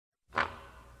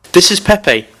This is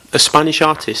Pepe, a Spanish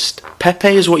artist. Pepe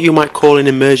is what you might call an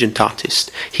emergent artist.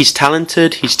 He's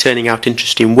talented, he's turning out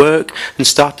interesting work, and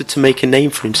started to make a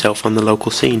name for himself on the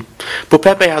local scene. But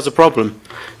Pepe has a problem.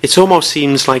 It almost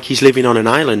seems like he's living on an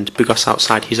island, because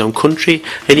outside his own country,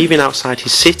 and even outside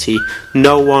his city,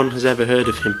 no one has ever heard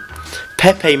of him.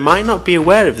 Pepe might not be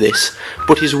aware of this,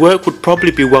 but his work would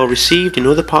probably be well received in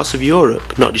other parts of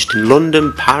Europe, not just in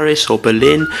London, Paris or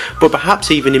Berlin, but perhaps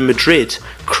even in Madrid,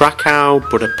 Krakow,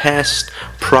 Budapest,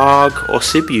 Prague or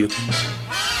Sibiu.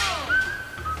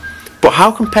 But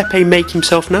how can Pepe make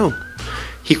himself known?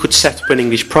 He could set up an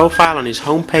English profile on his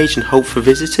homepage and hope for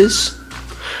visitors.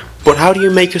 But how do you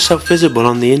make yourself visible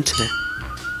on the internet?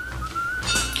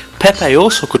 Pepe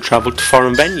also could travel to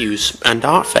foreign venues and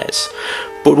art fairs,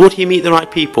 but would he meet the right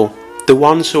people, the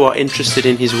ones who are interested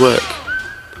in his work?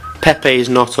 Pepe is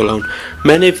not alone.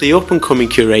 Many of the up-and-coming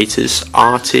curators,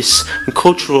 artists and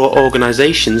cultural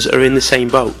organisations are in the same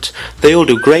boat. They all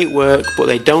do great work, but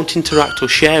they don't interact or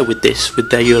share with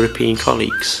their European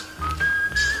colleagues.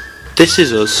 This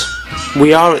is us.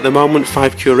 We are at the moment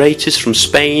 5 curators from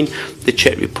Spain, the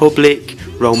Czech Republic,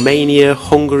 Romania,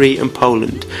 Hungary and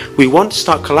Poland. We want to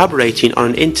start collaborating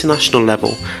on an international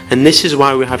level, and this is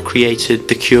why we have created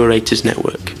the Curators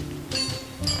Network.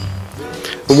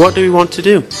 And what do we want to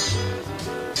do?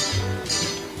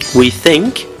 We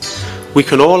think we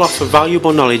can all offer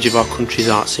valuable knowledge of our country's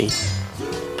art scene.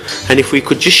 And if we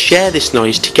could just share this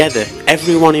knowledge together,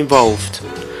 everyone involved,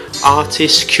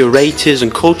 artists, curators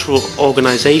and cultural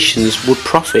organisations would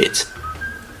profit.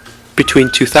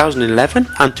 Between 2011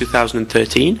 and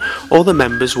 2013, all the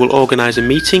members will organise a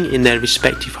meeting in their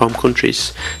respective home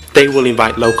countries. They will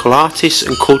invite local artists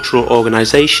and cultural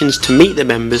organisations to meet the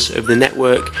members of the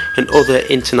network and other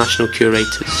international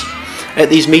curators. At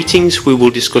these meetings, we will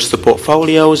discuss the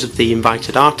portfolios of the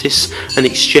invited artists and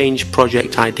exchange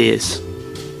project ideas.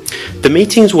 The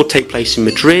meetings will take place in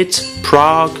Madrid,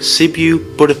 Prague,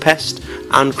 Sibiu, Budapest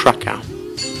and Krakow.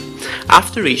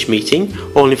 After each meeting,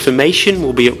 all information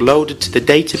will be uploaded to the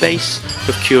database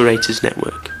of Curators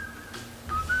Network.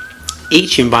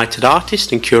 Each invited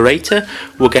artist and curator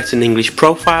will get an English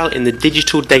profile in the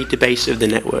digital database of the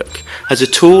network as a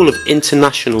tool of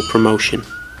international promotion.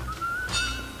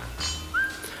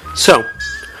 So,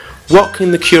 what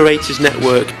can the Curators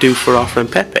Network do for our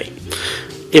friend Pepe?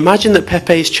 Imagine that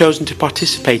Pepe has chosen to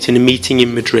participate in a meeting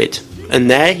in Madrid, and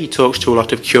there he talks to a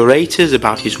lot of curators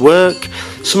about his work.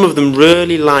 Some of them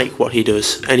really like what he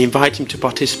does and invite him to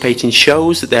participate in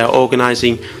shows that they are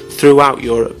organising throughout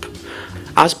Europe.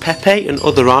 As Pepe and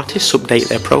other artists update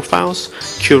their profiles,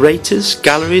 curators,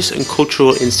 galleries and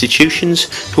cultural institutions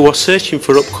who are searching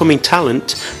for upcoming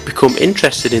talent become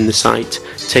interested in the site,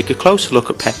 take a closer look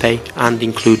at Pepe and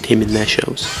include him in their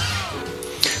shows.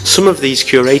 Some of these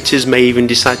curators may even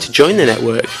decide to join the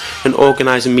network and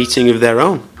organise a meeting of their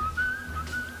own.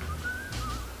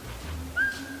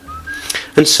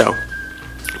 And so,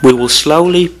 we will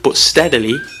slowly but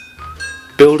steadily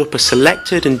build up a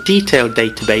selected and detailed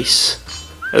database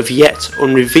of yet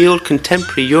unrevealed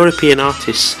contemporary European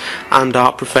artists and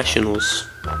art professionals.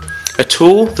 A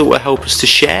tool that will help us to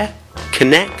share,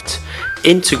 connect,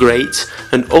 integrate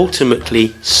and ultimately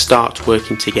start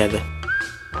working together.